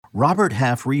Robert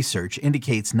Half research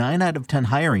indicates 9 out of 10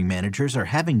 hiring managers are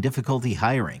having difficulty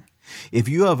hiring. If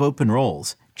you have open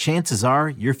roles, chances are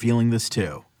you're feeling this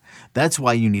too. That's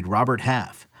why you need Robert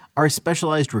Half. Our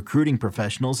specialized recruiting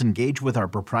professionals engage with our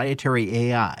proprietary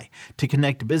AI to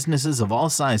connect businesses of all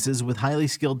sizes with highly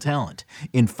skilled talent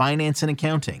in finance and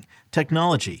accounting,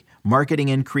 technology, marketing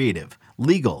and creative,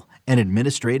 legal, and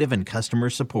administrative and customer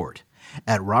support.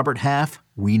 At Robert Half,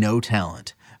 we know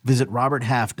talent. Visit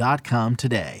roberthalf.com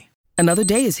today. Another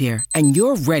day is here, and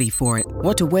you're ready for it.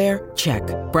 What to wear? Check.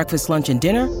 Breakfast, lunch, and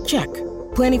dinner? Check.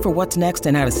 Planning for what's next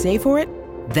and how to save for it?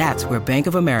 That's where Bank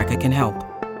of America can help.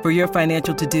 For your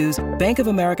financial to-dos, Bank of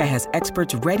America has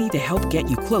experts ready to help get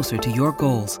you closer to your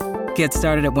goals. Get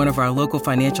started at one of our local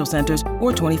financial centers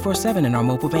or 24/7 in our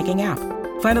mobile banking app.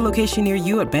 Find a location near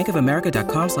you at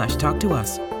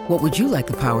bankofamerica.com/talktous. What would you like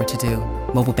the power to do?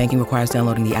 Mobile banking requires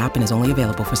downloading the app and is only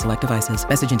available for select devices.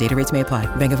 Message and data rates may apply.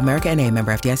 Bank of America N.A.,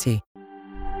 member FDIC.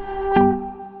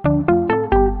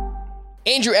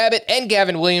 Andrew Abbott and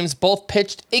Gavin Williams both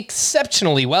pitched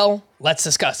exceptionally well. Let's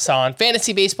discuss on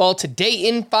Fantasy Baseball Today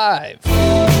in 5.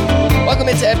 Welcome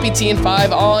into FBT in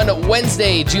 5 on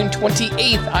Wednesday, June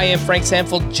 28th. I am Frank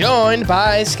Sanford, joined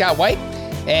by Scott White.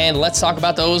 And let's talk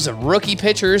about those rookie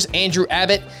pitchers. Andrew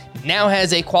Abbott now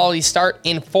has a quality start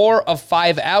in 4 of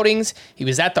 5 outings. He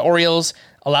was at the Orioles,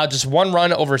 allowed just 1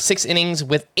 run over 6 innings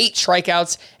with 8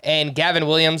 strikeouts, and Gavin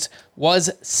Williams was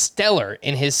stellar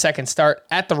in his second start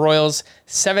at the Royals.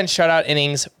 7 shutout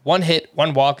innings, 1 hit,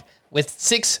 1 walk with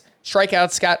 6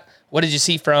 strikeouts. Scott, what did you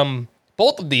see from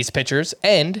both of these pitchers,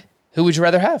 and who would you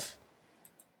rather have?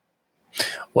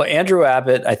 Well, Andrew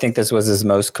Abbott, I think this was his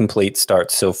most complete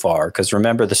start so far, because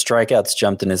remember, the strikeouts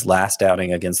jumped in his last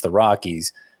outing against the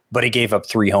Rockies, but he gave up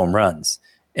 3 home runs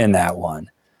in that one.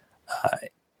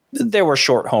 There were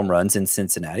short home runs in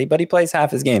Cincinnati, but he plays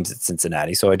half his games at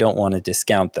Cincinnati, so I don't want to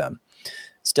discount them.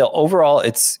 Still, overall,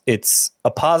 it's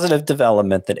a positive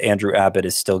development that Andrew Abbott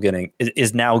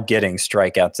is now getting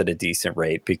strikeouts at a decent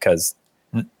rate, because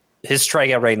his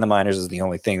strikeout rate in the minors is the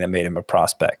only thing that made him a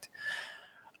prospect.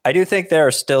 I do think there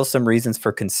are still some reasons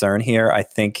for concern here. I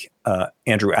think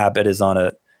Andrew Abbott is on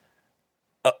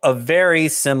a very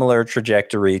similar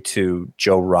trajectory to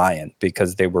Joe Ryan,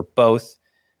 because they were both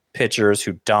pitchers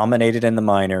who dominated in the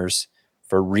minors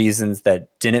for reasons that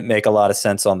didn't make a lot of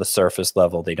sense on the surface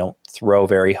level. They don't throw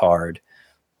very hard,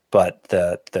 but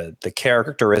the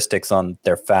characteristics on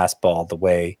their fastball, the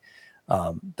way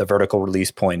the vertical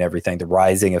release point, everything, the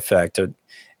rising effect,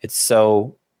 it's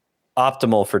so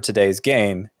optimal for today's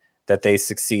game that they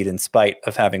succeed in spite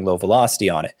of having low velocity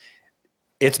on it.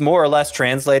 It's more or less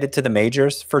translated to the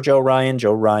majors for Joe Ryan.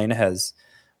 Joe Ryan has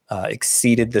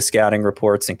exceeded the scouting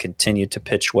reports and continued to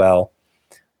pitch well,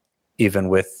 even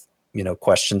with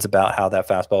questions about how that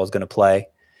fastball is going to play.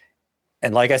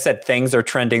 And like I said, things are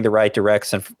trending the right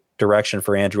direction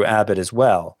for Andrew Abbott as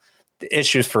well. The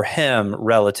issues for him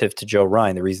relative to Joe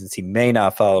Ryan, the reasons he may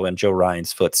not follow in Joe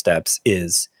Ryan's footsteps,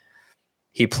 is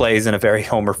he plays in a very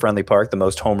homer-friendly park, the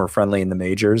most homer-friendly in the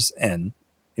majors. And,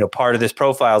 part of this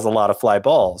profile is a lot of fly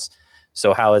balls.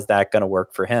 So how is that going to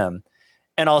work for him?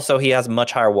 And also, he has a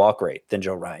much higher walk rate than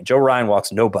Joe Ryan. Joe Ryan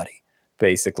walks nobody,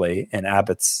 basically, and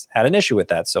Abbott's had an issue with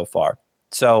that so far.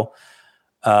 So,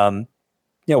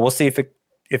 we'll see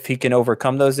if he can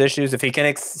overcome those issues, if he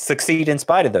can succeed in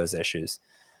spite of those issues.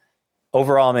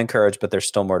 Overall, I'm encouraged, but there's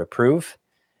still more to prove.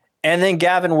 And then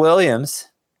Gavin Williams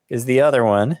is the other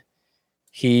one.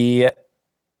 He's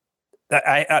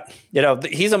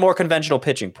a more conventional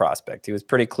pitching prospect. He was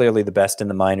pretty clearly the best in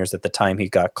the minors at the time he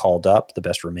got called up, the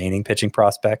best remaining pitching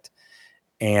prospect.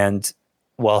 And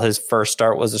while his first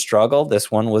start was a struggle, this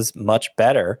one was much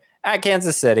better at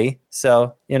Kansas City.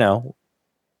 So,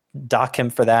 dock him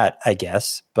for that, I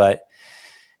guess. But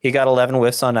he got 11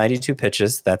 whiffs on 92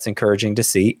 pitches. That's encouraging to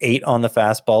see. 8 on the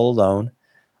fastball alone.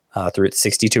 Threw it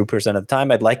 62% of the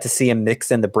time. I'd like to see him mix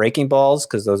in the breaking balls,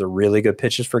 because those are really good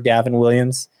pitches for Gavin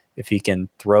Williams. If he can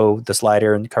throw the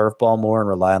slider and curveball more and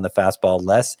rely on the fastball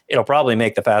less, it'll probably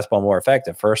make the fastball more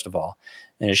effective, first of all.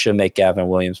 And it should make Gavin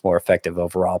Williams more effective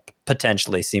overall,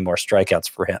 potentially see more strikeouts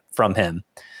from him.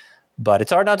 But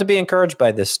it's hard not to be encouraged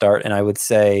by this start, and I would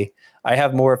say I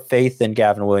have more faith in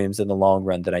Gavin Williams in the long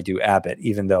run than I do Abbott,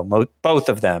 even though both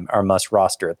of them are must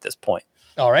roster at this point.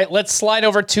 All right, let's slide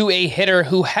over to a hitter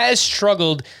who has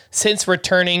struggled since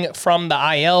returning from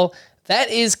the IL. That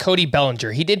is Cody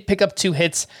Bellinger. He did pick up 2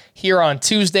 hits here on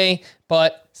Tuesday,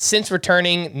 but since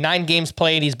returning, 9 games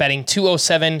played, he's batting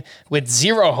 .207 with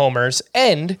 0 homers.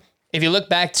 And if you look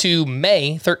back to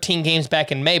May, 13 games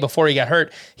back in May before he got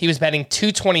hurt, he was batting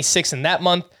 .226 in that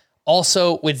month,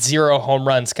 also with 0 home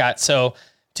runs, Scott. So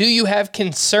do you have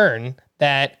concern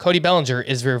that Cody Bellinger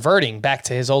is reverting back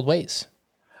to his old ways.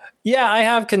 Yeah, I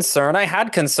have concern. I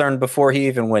had concern before he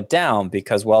even went down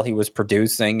because while he was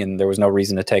producing, and there was no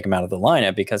reason to take him out of the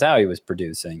lineup because how he was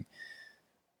producing,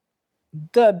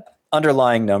 the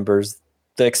underlying numbers,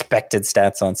 the expected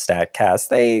stats on StatCast,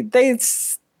 they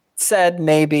said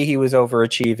maybe he was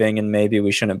overachieving and maybe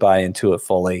we shouldn't buy into it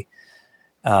fully.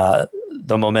 The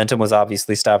momentum was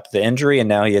obviously stopped with the injury, and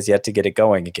now he has yet to get it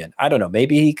going again. I don't know.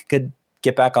 Maybe he could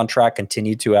get back on track,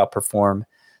 continue to outperform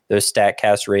those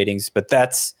StatCast ratings, but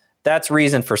that's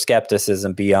reason for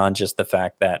skepticism beyond just the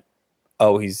fact that,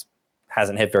 he's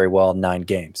hasn't hit very well in 9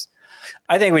 games.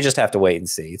 I think we just have to wait and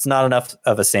see. It's not enough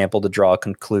of a sample to draw a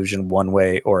conclusion one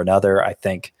way or another. I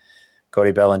think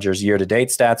Cody Bellinger's year-to-date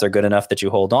stats are good enough that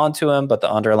you hold on to him, but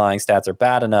the underlying stats are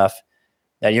bad enough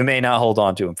that you may not hold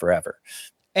on to him forever.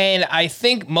 And I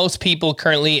think most people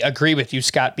currently agree with you,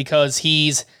 Scott, because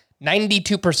he's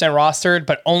 92% rostered,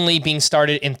 but only being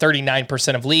started in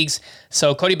 39% of leagues.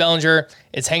 So Cody Bellinger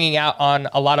is hanging out on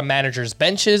a lot of managers'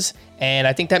 benches, and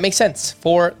I think that makes sense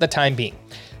for the time being.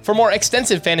 For more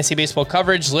extensive fantasy baseball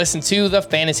coverage, listen to the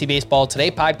Fantasy Baseball Today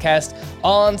podcast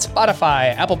on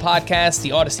Spotify, Apple Podcasts,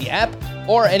 the Odyssey app,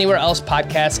 or anywhere else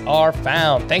podcasts are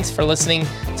found. Thanks for listening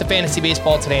to Fantasy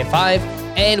Baseball Today in 5,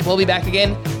 and we'll be back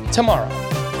again tomorrow.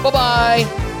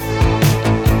 Bye-bye.